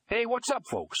Hey, what's up,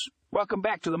 folks? Welcome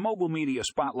back to the Mobile Media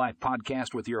Spotlight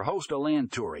podcast with your host, Alan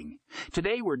Turing.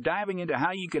 Today, we're diving into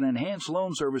how you can enhance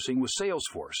loan servicing with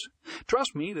Salesforce.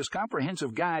 Trust me, this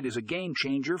comprehensive guide is a game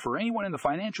changer for anyone in the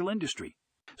financial industry.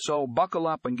 So buckle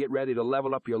up and get ready to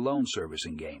level up your loan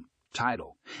servicing game.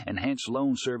 Title: Enhance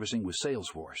Loan Servicing with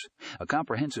Salesforce. A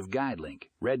comprehensive guide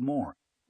link. Read more